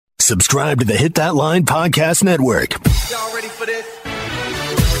Subscribe to the Hit That Line Podcast Network. Y'all ready for this?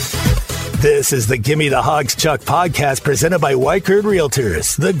 This is the Gimme the Hawgs Chuck podcast presented by Weichert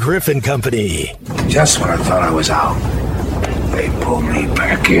Realtors, the Griffin Company. Just when I thought I was out, they pulled me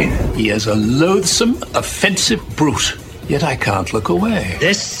back in. He is a loathsome, offensive brute, yet I can't look away.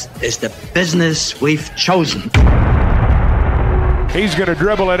 This is the business we've chosen. He's going to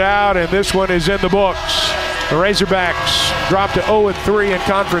dribble it out, and this one is in the books. The Razorbacks drop to 0-3 in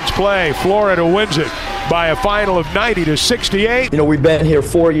conference play. Florida wins it by a final of 90-68. You know, we've been here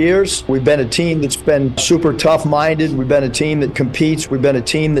 4 years. We've been a team that's been super tough-minded. We've been a team that competes. We've been a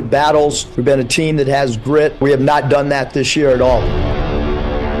team that battles. We've been a team that has grit. We have not done that this year at all.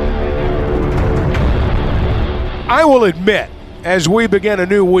 I will admit, as we begin a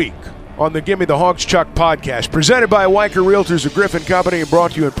new week on the Gimme the Hawgs Chuck podcast, presented by Weichert Realtors, the Griffin Company, and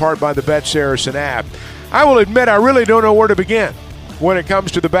brought to you in part by the Bet Saracen app, I will admit I really don't know where to begin when it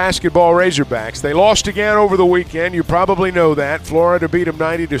comes to the basketball Razorbacks. They lost again over the weekend. You probably know that. Florida beat them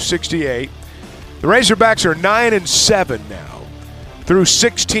 90-68. The Razorbacks are 9-7 now through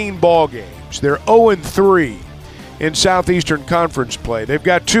 16 ball games. They're 0-3 in Southeastern Conference play. They've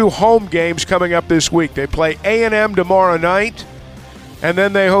got 2 home games coming up this week. They play A&M tomorrow night, and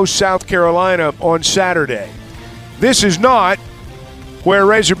then they host South Carolina on Saturday. This is not where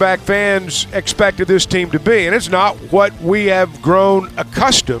Razorback fans expected this team to be, and it's not what we have grown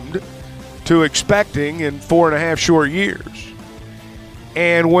accustomed to expecting in 4.5 short years.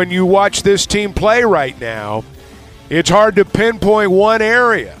 And when you watch this team play right now, it's hard to pinpoint one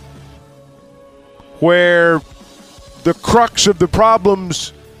area where the crux of the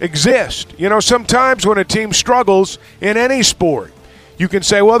problems exist. You know, sometimes when a team struggles in any sport, you can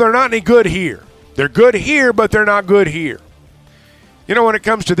say, well, they're not any good here. They're good here, but they're not good here. You know, when it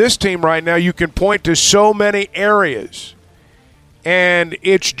comes to this team right now, you can point to so many areas, and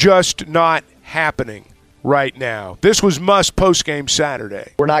it's just not happening right now. This was must post-game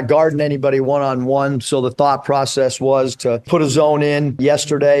Saturday. We're not guarding anybody one-on-one, so the thought process was to put a zone in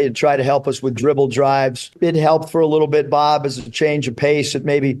yesterday and try to help us with dribble drives. It helped for a little bit, Bob, as a change of pace. It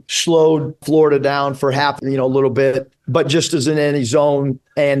maybe slowed Florida down for half, a little bit. But just as in any zone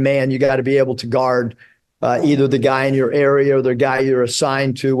and man, you got to be able to guard either the guy in your area or the guy you're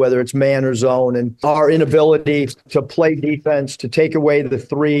assigned to, whether it's man or zone. And our inability to play defense, to take away the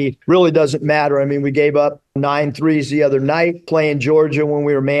three, really doesn't matter. I mean, we gave up 9 threes the other night playing Georgia when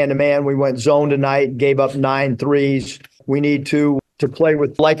we were man-to-man. We went zone tonight and gave up 9 threes. We need to play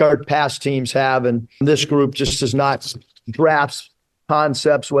with like our past teams have, and this group just does not grasp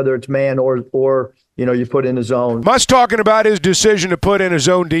concepts, whether it's man or you put in a zone. Musk talking about his decision to put in a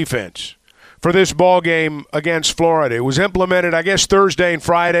zone defense for this ball game against Florida. It was implemented, I guess, Thursday and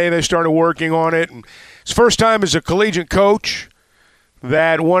Friday. They started working on it. And it's first time as a collegiate coach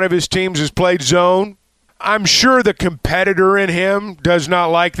that one of his teams has played zone. I'm sure the competitor in him does not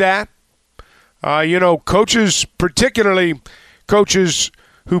like that. Coaches, particularly coaches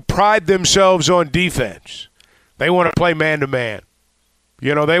who pride themselves on defense, they want to play man-to-man.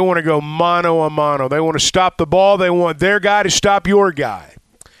 They want to go mano-a-mano. They want to stop the ball. They want their guy to stop your guy.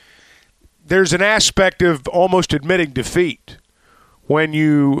 There's an aspect of almost admitting defeat when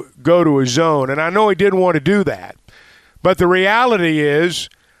you go to a zone. And I know he didn't want to do that. But the reality is,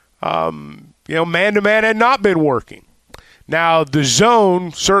 man-to-man had not been working. Now, the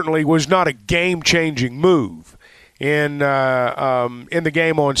zone certainly was not a game-changing move in the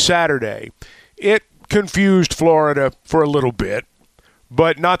game on Saturday. It confused Florida for a little bit,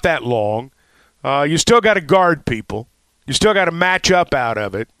 but not that long. You still got to guard people. You still got to match up out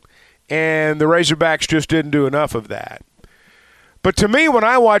of it. And the Razorbacks just didn't do enough of that. But to me, when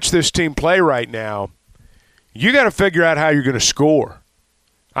I watch this team play right now, you got to figure out how you're going to score.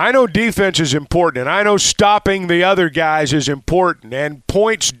 I know defense is important, and I know stopping the other guys is important, and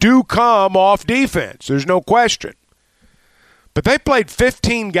points do come off defense. There's no question. But they played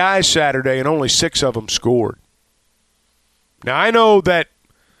 15 guys Saturday, and only 6 of them scored. Now, I know that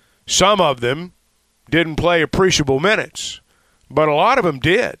some of them didn't play appreciable minutes, but a lot of them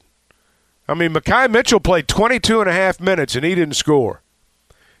did. I mean, Mekhi Mitchell played 22.5 minutes, and he didn't score.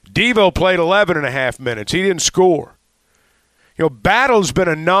 Devo played 11.5 minutes. He didn't score. Battle's been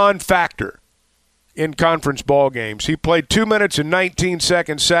a non-factor in conference ball games. He played 2 minutes and 19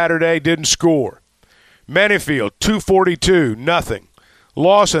 seconds Saturday, didn't score. Menifield, 2:42, nothing.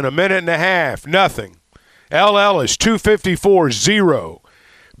 Lawson, 1.5 minutes, nothing. L. Ellis, 2:54, 0.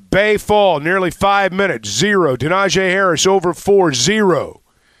 Bay Fall, nearly 5 minutes, 0. Denaje Harris, over 4, 0.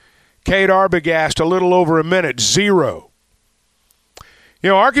 Cade Arbogast, a little over a minute, 0.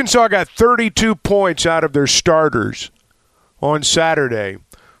 Arkansas got 32 points out of their starters on Saturday.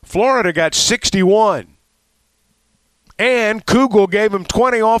 Florida got 61. And Kugel gave him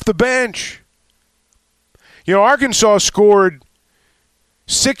 20 off the bench. You know, Arkansas scored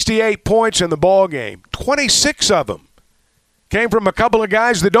 68 points in the ball game. 26 of them came from a couple of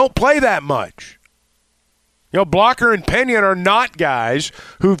guys that don't play that much. You know, Blocker and Pinion are not guys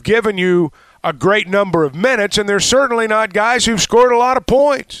who've given you a great number of minutes, and they're certainly not guys who've scored a lot of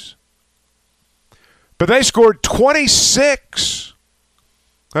points. But they scored 26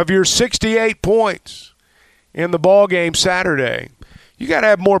 of your 68 points in the ball game Saturday. You got to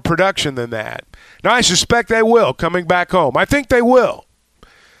have more production than that. Now, I suspect they will coming back home. I think they will.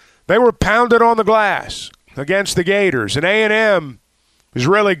 They were pounded on the glass against the Gators, and A&M is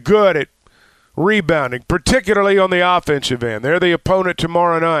really good at rebounding, particularly on the offensive end. They're the opponent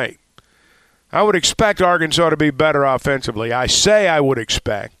tomorrow night. I would expect Arkansas to be better offensively. I say I would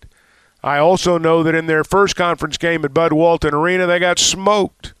expect. I also know that in their first conference game at Bud Walton Arena, they got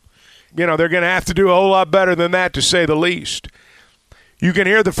smoked. You know, they're going to have to do a whole lot better than that, to say the least. You can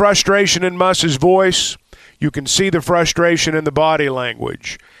hear the frustration in Muss's voice. You can see the frustration in the body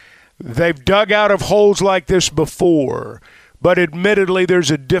language. They've dug out of holes like this before, but admittedly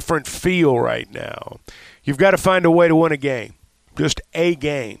there's a different feel right now. You've got to find a way to win a game, just a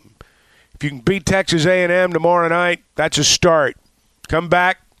game. If you can beat Texas A&M tomorrow night, that's a start. Come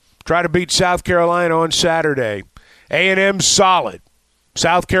back, try to beat South Carolina on Saturday. A&M's solid.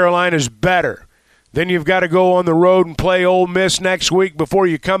 South Carolina's better. Then you've got to go on the road and play Ole Miss next week before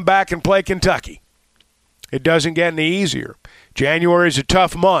you come back and play Kentucky. It doesn't get any easier. January is a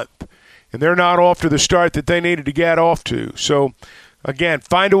tough month, and they're not off to the start that they needed to get off to. So, again,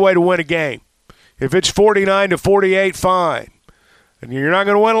 find a way to win a game. If it's 49-48, fine. And you're not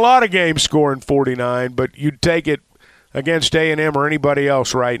going to win a lot of games scoring 49, but you'd take it against A&M or anybody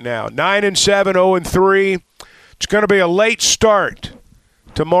else right now. 9-7, 0-3. It's going to be a late start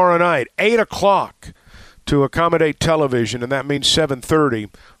tomorrow night, 8 o'clock to accommodate television, and that means 7:30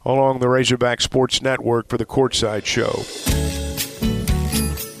 along the Razorback Sports Network for the Courtside Show.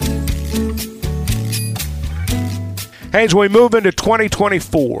 Hey, as we move into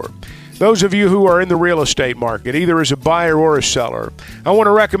 2024, those of you who are in the real estate market, either as a buyer or a seller, I want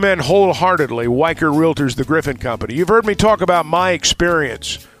to recommend wholeheartedly Weichert Realtors, the Griffin Company. You've heard me talk about my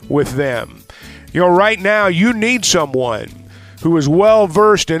experience with them. You know, right now you need someone who is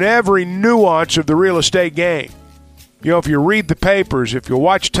well-versed in every nuance of the real estate game. You know, if you read the papers, if you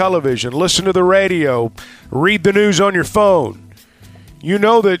watch television, listen to the radio, read the news on your phone, you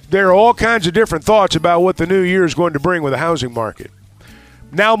know that there are all kinds of different thoughts about what the new year is going to bring with the housing market.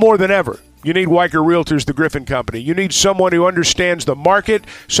 Now more than ever, you need Weichert Realtors, the Griffin Company. You need someone who understands the market,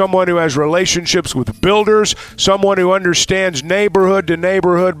 someone who has relationships with builders, someone who understands neighborhood to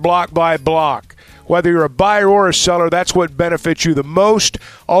neighborhood, block by block. Whether you're a buyer or a seller, that's what benefits you the most.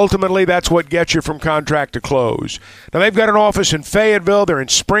 Ultimately, that's what gets you from contract to close. Now, they've got an office in Fayetteville. They're in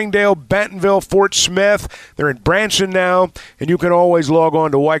Springdale, Bentonville, Fort Smith. They're in Branson now, and you can always log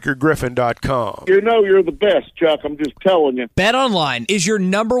on to WeichertGriffin.com. You know you're the best, Chuck. I'm just telling you. BetOnline is your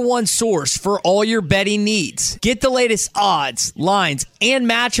 #1 source for all your betting needs. Get the latest odds, lines, and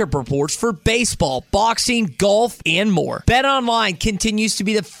matchup reports for baseball, boxing, golf, and more. BetOnline continues to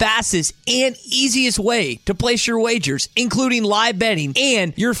be the fastest and easiest way to place your wagers, including live betting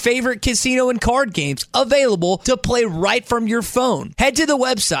and your favorite casino and card games available to play right from your phone. Head to the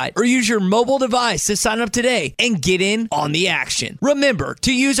website or use your mobile device to sign up today and get in on the action. Remember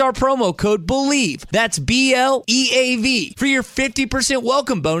to use our promo code BELIEVE, that's BLEAV, for your 50%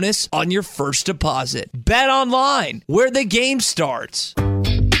 welcome bonus on your first deposit. Bet online, where the game starts.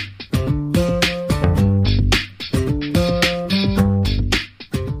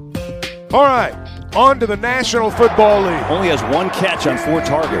 All right, on to the National Football League. Only has 1 catch on 4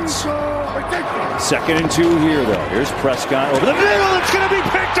 targets. 2nd and 2 here, though. Here's Prescott over the middle. It's going to be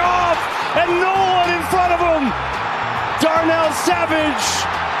picked off, and no one in front of him. Darnell Savage.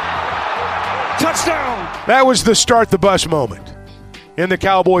 Touchdown. That was the start the bus moment in the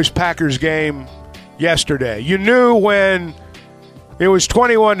Cowboys-Packers game yesterday. You knew when it was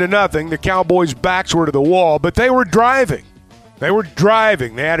 21-0, the Cowboys' backs were to the wall, but they were driving. They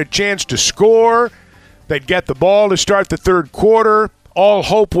had a chance to score. They'd get the ball to start the third quarter. All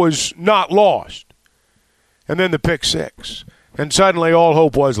hope was not lost. And then the pick six. And suddenly all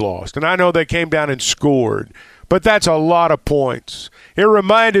hope was lost. And I know they came down and scored, but that's a lot of points. It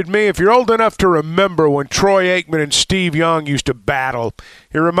reminded me, if you're old enough to remember when Troy Aikman and Steve Young used to battle,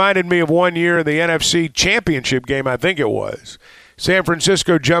 it reminded me of one year in the NFC Championship game, I think it was. San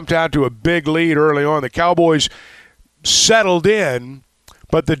Francisco jumped out to a big lead early on. The Cowboys settled in,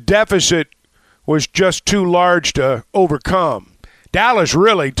 but the deficit was just too large to overcome. Dallas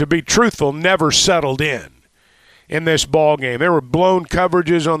really, to be truthful, never settled in this ball game. There were blown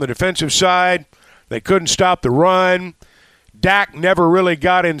coverages on the defensive side. They couldn't stop the run. Dak never really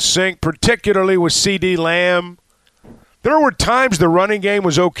got in sync, particularly with C.D. Lamb. There were times the running game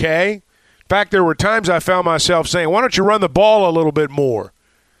was okay. In fact, there were times I found myself saying, why don't you run the ball a little bit more?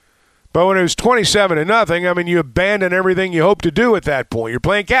 But when it was 27-0, I mean, you abandon everything you hope to do at that point. You're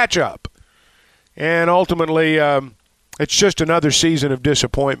playing catch-up. And ultimately, it's just another season of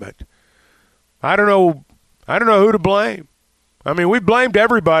disappointment. I don't know who to blame. I mean, we blamed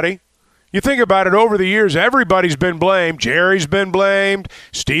everybody. You think about it, over the years, everybody's been blamed. Jerry's been blamed.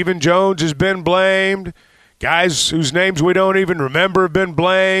 Stephen Jones has been blamed. Guys whose names we don't even remember have been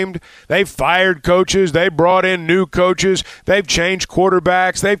blamed. They've fired coaches. They brought in new coaches. They've changed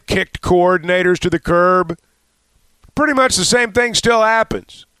quarterbacks. They've kicked coordinators to the curb. Pretty much the same thing still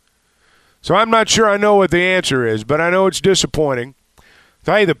happens. So I'm not sure I know what the answer is, but I know it's disappointing.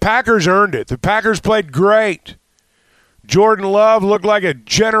 Hey, the Packers earned it. The Packers played great. Jordan Love looked like a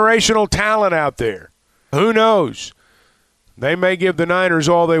generational talent out there. Who knows? They may give the Niners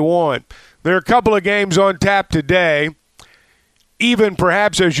all they want. There are a couple of games on tap today. Even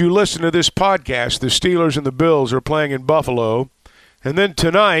perhaps as you listen to this podcast, the Steelers and the Bills are playing in Buffalo. And then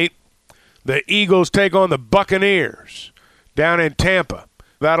tonight, the Eagles take on the Buccaneers down in Tampa.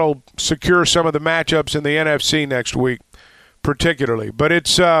 That'll secure some of the matchups in the NFC next week, particularly. But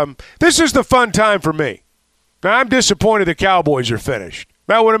it's this is the fun time for me. Now, I'm disappointed the Cowboys are finished.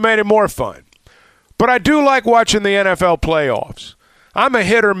 That would have made it more fun. But I do like watching the NFL playoffs. I'm a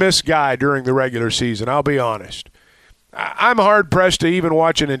hit-or-miss guy during the regular season, I'll be honest. I'm hard-pressed to even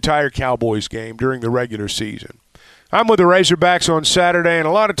watch an entire Cowboys game during the regular season. I'm with the Razorbacks on Saturday, and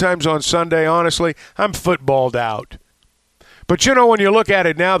a lot of times on Sunday, honestly, I'm footballed out. But you know, when you look at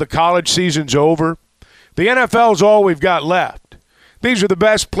it now, the college season's over. The NFL's all we've got left. These are the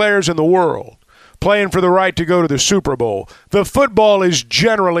best players in the world playing for the right to go to the Super Bowl. The football is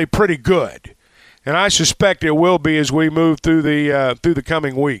generally pretty good, and I suspect it will be as we move through the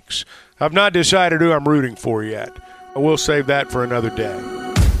coming weeks. I've not decided who I'm rooting for yet. I will save that for another day.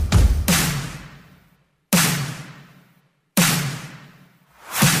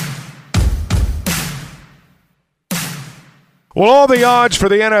 Well, all the odds for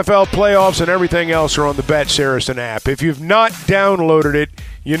the NFL playoffs and everything else are on the Bet Saracen app. If you've not downloaded it,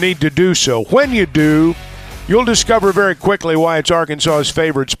 you need to do so. When you do, you'll discover very quickly why it's Arkansas's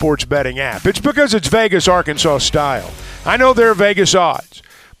favorite sports betting app. It's because it's Vegas, Arkansas style. I know there are Vegas odds,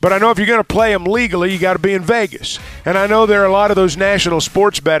 but I know if you're going to play them legally, you got to be in Vegas. And I know there are a lot of those national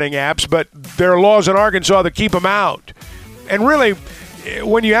sports betting apps, but there are laws in Arkansas that keep them out. And really,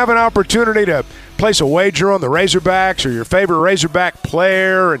 when you have an opportunity to place a wager on the Razorbacks or your favorite Razorback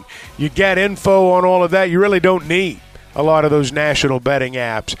player and you get info on all of that, you really don't need a lot of those national betting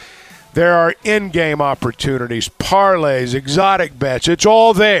apps. There are in-game opportunities, parlays, exotic bets. It's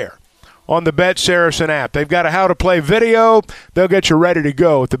all there on the Bet Saracen app. They've got a how to play video. They'll get you ready to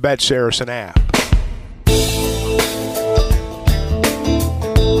go with the Bet Saracen app.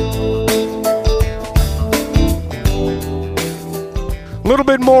 A little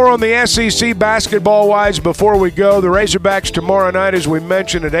bit more on the SEC basketball-wise before we go. The Razorbacks tomorrow night, as we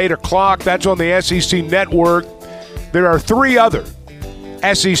mentioned, at 8 o'clock. That's on the SEC Network. There are 3 other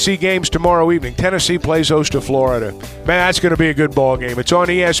SEC games tomorrow evening. Tennessee plays host to Florida. Man, that's going to be a good ball game. It's on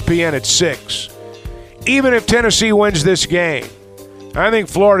ESPN at 6. Even if Tennessee wins this game, I think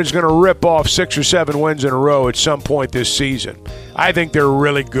Florida's going to rip off 6 or 7 wins in a row at some point this season. I think they're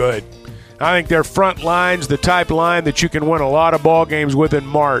really good. I think their front line's the type line that you can win a lot of ball games with in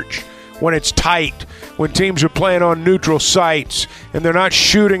March when it's tight, when teams are playing on neutral sites and they're not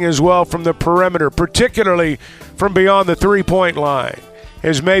shooting as well from the perimeter, particularly from beyond the three-point line,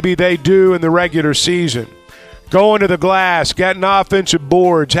 as maybe they do in the regular season. Going to the glass, getting offensive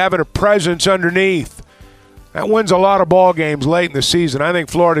boards, having a presence underneath. That wins a lot of ball games late in the season. I think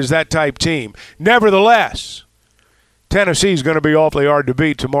Florida's that type team. Nevertheless, Tennessee's going to be awfully hard to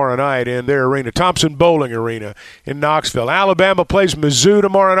beat tomorrow night in their arena, Thompson Bowling Arena in Knoxville. Alabama plays Mizzou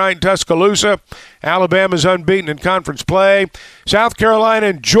tomorrow night in Tuscaloosa. Alabama's unbeaten in conference play. South Carolina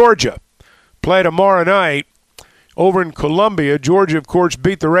and Georgia play tomorrow night over in Columbia. Georgia, of course,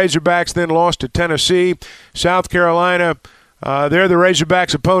 beat the Razorbacks, then lost to Tennessee. South Carolina, they're the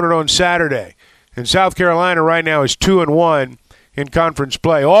Razorbacks' opponent on Saturday. And South Carolina right now is 2-1. In conference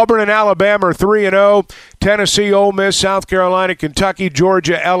play. Auburn and Alabama are 3-0. Tennessee, Ole Miss, South Carolina, Kentucky,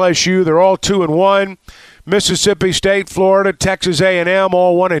 Georgia, LSU, they're all 2-1. Mississippi State, Florida, Texas A&M,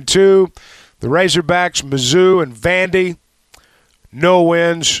 all 1-2. The Razorbacks, Mizzou, and Vandy, no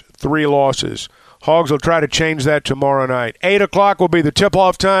wins, 3 losses. Hawgs will try to change that tomorrow night. 8 o'clock will be the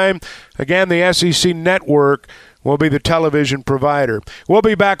tip-off time. Again, the SEC Network will be the television provider. We'll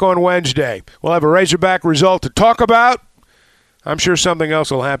be back on Wednesday. We'll have a Razorback result to talk about. I'm sure something else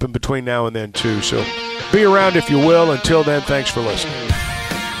will happen between now and then, too. So be around if you will. Until then, thanks for listening.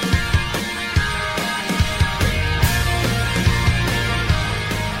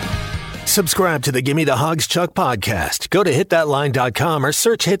 Subscribe to the Gimme the Hawgs Chuck podcast. Go to hitthatline.com or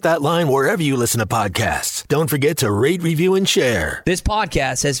search Hit That Line wherever you listen to podcasts. Don't forget to rate, review, and share. This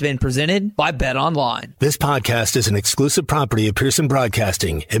podcast has been presented by BetOnline. This podcast is an exclusive property of Pearson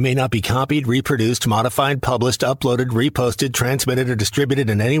Broadcasting. It may not be copied, reproduced, modified, published, uploaded, reposted, transmitted, or distributed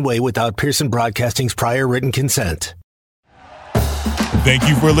in any way without Pearson Broadcasting's prior written consent. Thank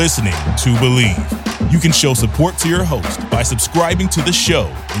you for listening to Believe. You can show support to your host by subscribing to the show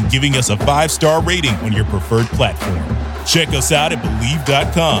and giving us a 5-star rating on your preferred platform. Check us out at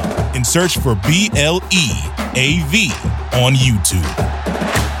Believe.com and search for BLEAV on YouTube.